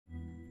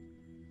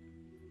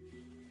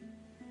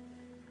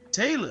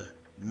Taylor,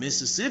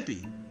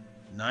 Mississippi,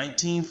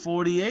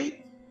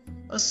 1948,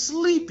 a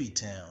sleepy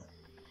town.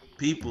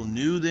 People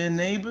knew their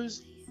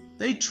neighbors.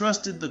 They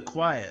trusted the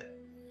quiet.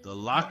 The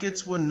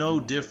Locketts were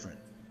no different.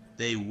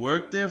 They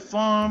worked their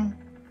farm,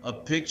 a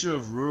picture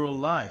of rural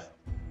life.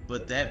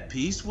 But that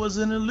peace was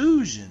an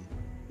illusion.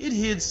 It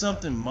hid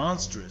something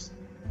monstrous,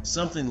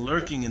 something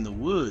lurking in the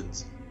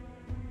woods.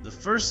 The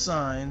first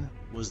sign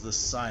was the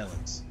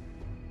silence.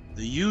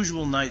 The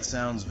usual night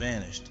sounds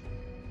vanished.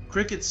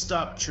 Crickets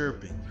stopped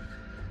chirping.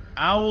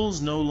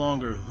 Owls no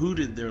longer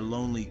hooted their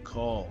lonely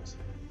calls.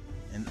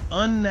 An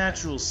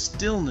unnatural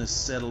stillness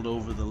settled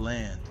over the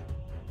land.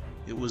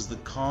 It was the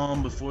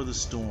calm before the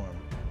storm,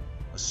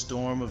 a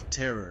storm of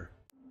terror.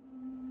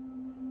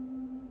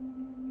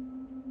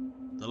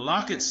 The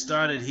Locketts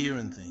started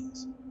hearing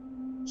things.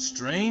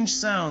 Strange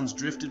sounds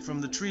drifted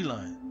from the tree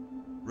line,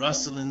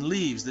 rustling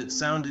leaves that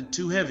sounded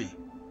too heavy,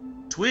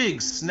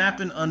 twigs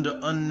snapping under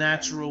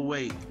unnatural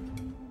weight,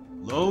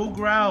 low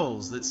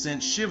growls that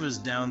sent shivers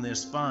down their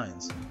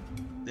spines.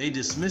 They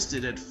dismissed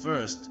it at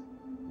first.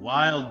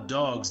 Wild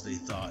dogs, they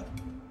thought.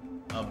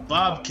 A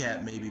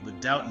bobcat maybe, but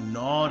doubt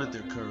gnawed at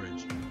their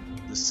courage.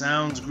 The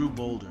sounds grew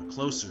bolder,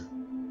 closer.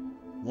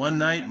 One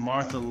night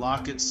Martha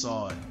Lockett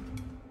saw it.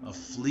 A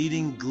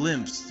fleeting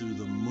glimpse through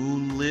the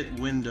moonlit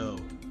window.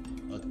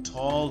 A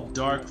tall,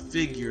 dark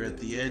figure at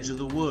the edge of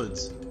the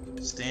woods,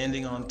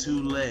 standing on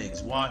two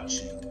legs,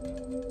 watching.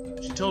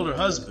 She told her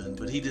husband,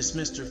 but he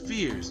dismissed her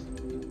fears.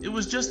 It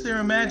was just their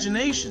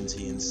imaginations,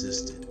 he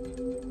insisted.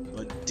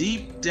 But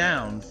deep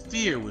down,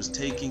 fear was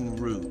taking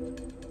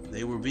root.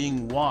 They were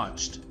being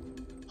watched,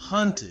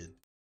 hunted.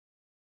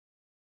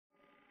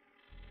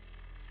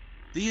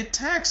 The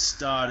attack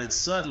started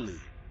subtly.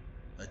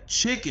 A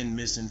chicken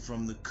missing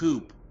from the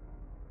coop.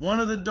 One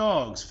of the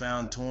dogs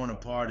found torn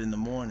apart in the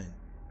morning.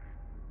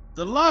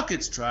 The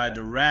Locketts tried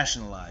to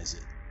rationalize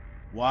it.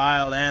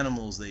 Wild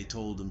animals, they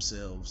told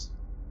themselves.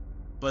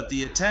 But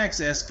the attacks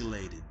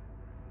escalated.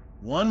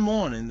 One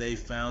morning they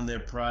found their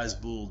prize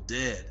bull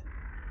dead,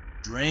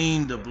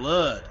 drained of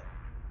blood.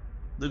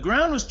 The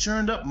ground was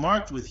churned up,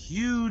 marked with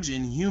huge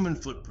inhuman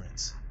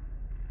footprints.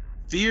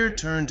 Fear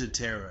turned to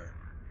terror.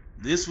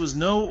 This was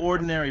no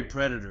ordinary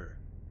predator.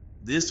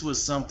 This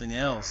was something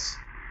else,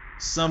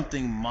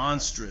 something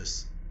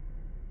monstrous.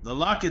 The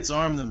Locketts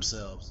armed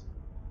themselves.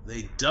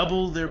 They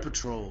doubled their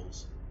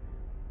patrols.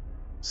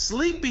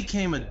 Sleep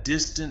became a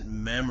distant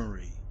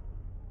memory.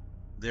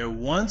 Their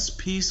once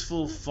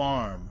peaceful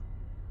farm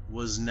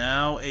was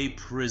now a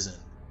prison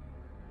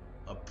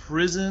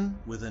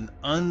with an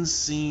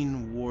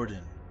unseen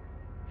warden.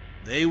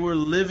 They were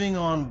living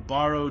on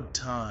borrowed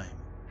time,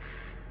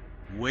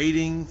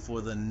 waiting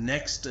for the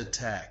next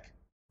attack.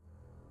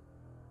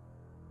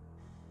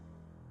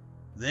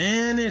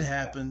 Then it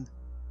happened.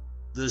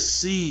 The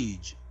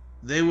siege.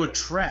 They were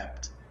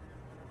trapped.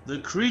 The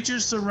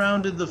creatures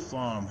surrounded the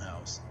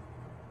farmhouse.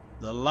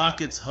 The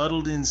Locketts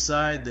huddled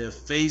inside, their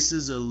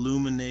faces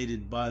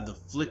illuminated by the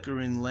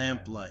flickering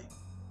lamplight.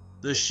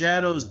 The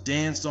shadows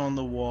danced on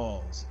the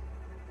walls.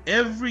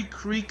 Every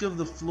creak of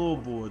the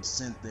floorboards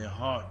sent their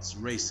hearts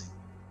racing.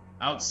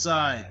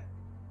 Outside,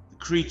 the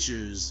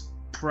creatures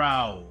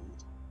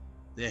prowled.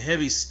 Their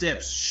heavy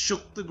steps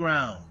shook the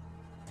ground.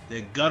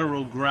 Their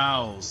guttural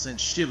growls sent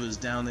shivers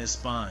down their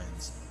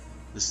spines.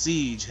 The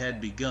siege had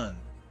begun.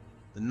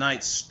 The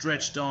night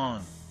stretched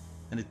on,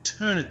 an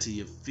eternity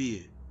of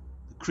fear.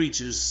 The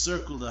creatures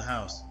circled the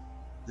house.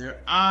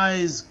 Their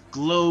eyes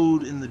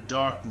glowed in the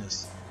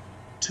darkness,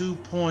 2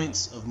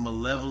 points of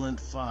malevolent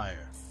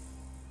fire.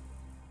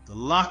 The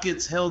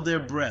Locketts held their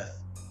breath.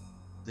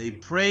 They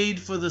prayed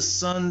for the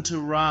sun to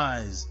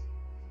rise,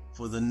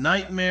 for the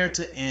nightmare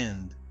to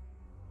end.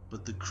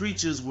 But the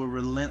creatures were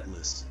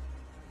relentless.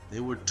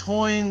 They were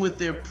toying with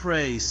their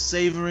prey,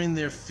 savoring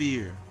their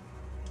fear.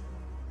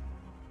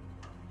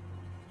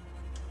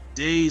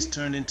 Days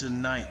turned into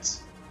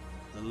nights.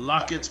 The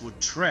Locketts were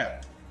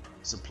trapped.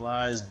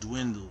 Supplies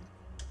dwindled.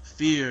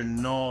 Fear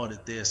gnawed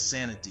at their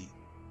sanity.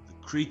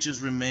 The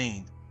creatures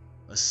remained,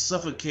 a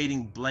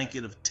suffocating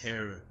blanket of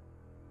terror.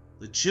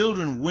 The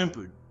children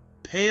whimpered,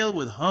 pale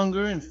with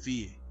hunger and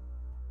fear.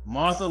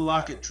 Martha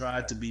Lockett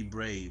tried to be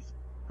brave,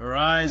 her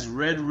eyes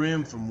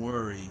red-rimmed from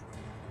worry.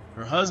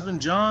 Her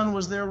husband John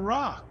was their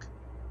rock,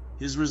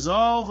 his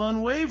resolve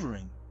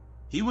unwavering.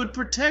 He would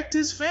protect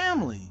his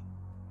family.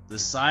 The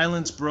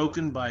silence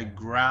broken by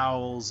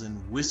growls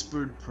and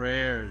whispered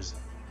prayers.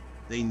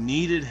 They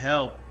needed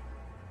help,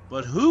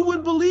 but who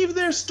would believe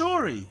their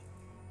story?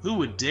 Who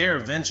would dare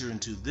venture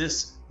into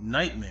this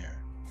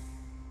nightmare?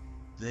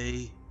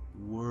 They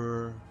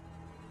were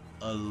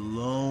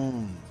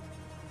alone,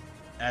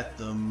 at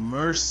the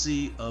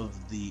mercy of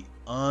the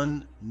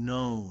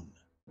unknown.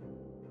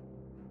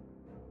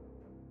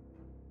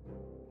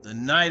 The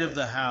night of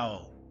the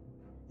howl.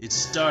 It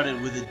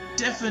started with a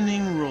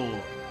deafening roar,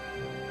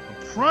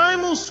 a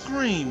primal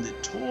scream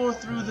that tore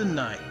through the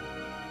night.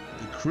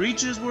 The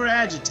creatures were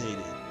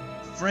agitated,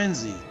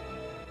 frenzied.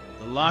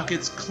 The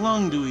Locketts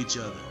clung to each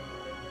other,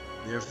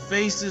 their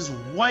faces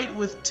white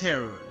with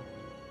terror.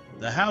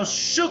 The house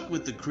shook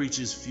with the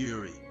creature's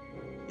fury.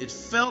 It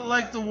felt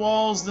like the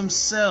walls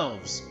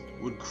themselves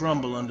would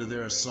crumble under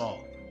their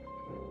assault.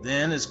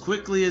 Then, as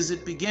quickly as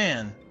it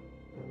began,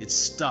 it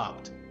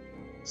stopped.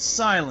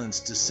 Silence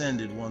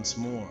descended once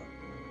more.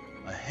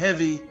 A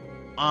heavy,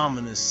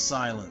 ominous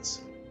silence.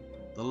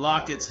 The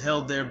Locketts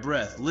held their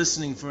breath,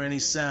 listening for any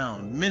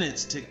sound.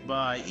 Minutes ticked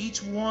by,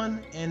 each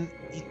one an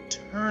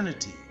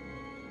eternity.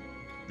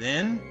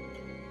 Then,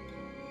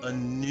 a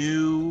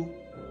new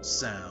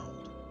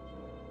sound.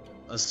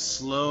 A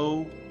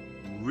slow,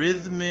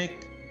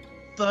 rhythmic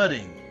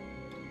thudding.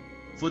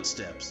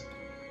 Footsteps.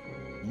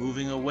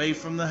 Moving away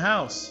from the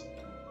house.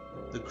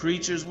 The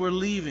creatures were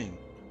leaving,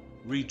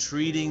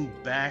 retreating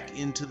back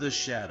into the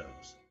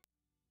shadows.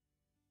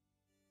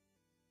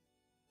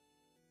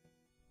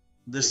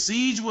 The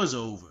siege was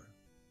over.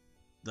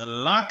 The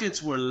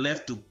Locketts were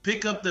left to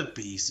pick up the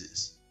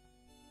pieces.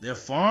 Their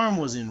farm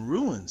was in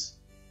ruins.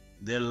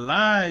 Their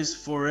lives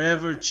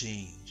forever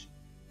changed.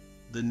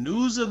 The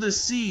news of the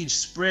siege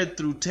spread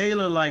through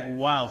Taylor like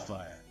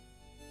wildfire.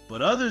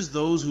 But others,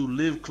 those who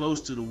lived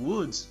close to the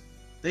woods,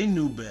 they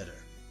knew better.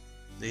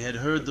 They had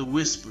heard the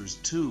whispers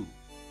too,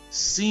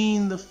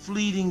 seen the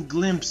fleeting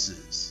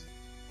glimpses.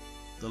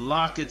 The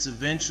Locketts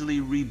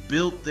eventually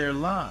rebuilt their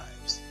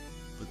lives,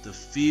 but the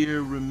fear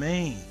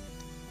remained.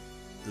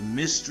 The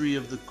mystery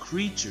of the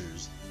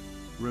creatures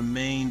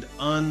remained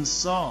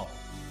unsolved,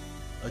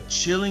 a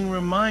chilling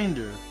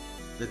reminder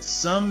that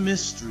some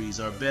mysteries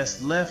are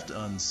best left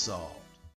unsolved.